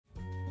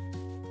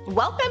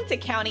Welcome to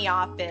County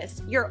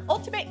Office, your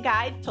ultimate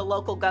guide to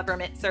local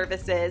government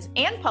services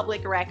and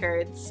public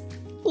records.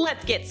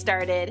 Let's get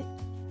started.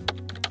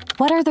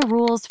 What are the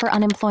rules for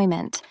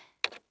unemployment?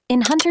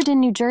 In Hunterdon,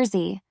 New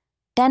Jersey,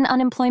 then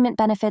unemployment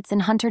benefits in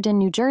Hunterdon,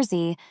 New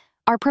Jersey,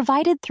 are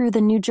provided through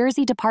the New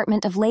Jersey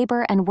Department of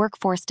Labor and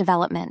Workforce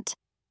Development.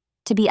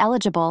 To be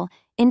eligible,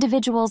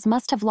 individuals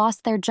must have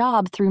lost their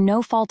job through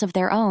no fault of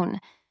their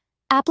own.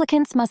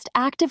 Applicants must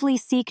actively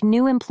seek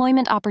new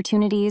employment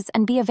opportunities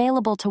and be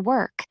available to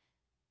work.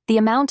 The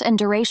amount and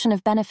duration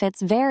of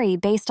benefits vary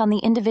based on the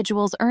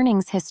individual's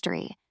earnings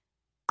history.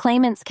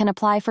 Claimants can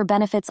apply for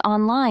benefits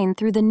online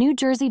through the New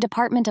Jersey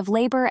Department of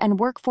Labor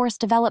and Workforce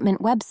Development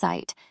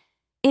website.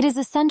 It is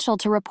essential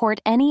to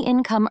report any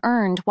income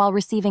earned while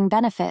receiving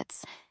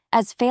benefits,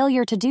 as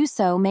failure to do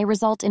so may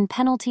result in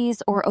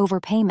penalties or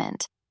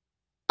overpayment.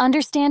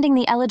 Understanding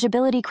the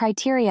eligibility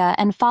criteria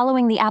and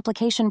following the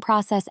application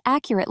process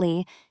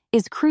accurately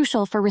is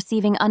crucial for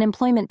receiving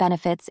unemployment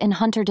benefits in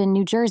Hunterdon,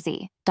 New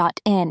Jersey.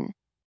 .in.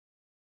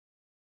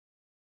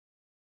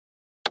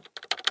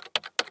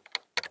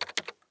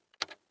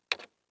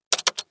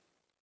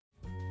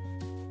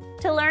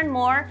 To learn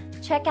more,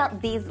 check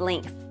out these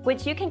links,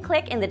 which you can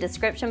click in the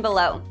description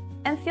below.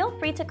 And feel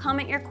free to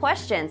comment your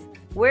questions.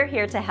 We're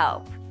here to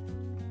help.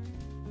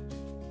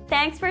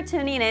 Thanks for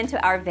tuning in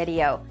to our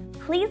video.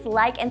 Please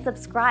like and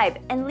subscribe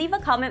and leave a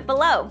comment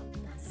below.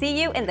 See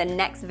you in the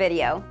next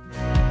video.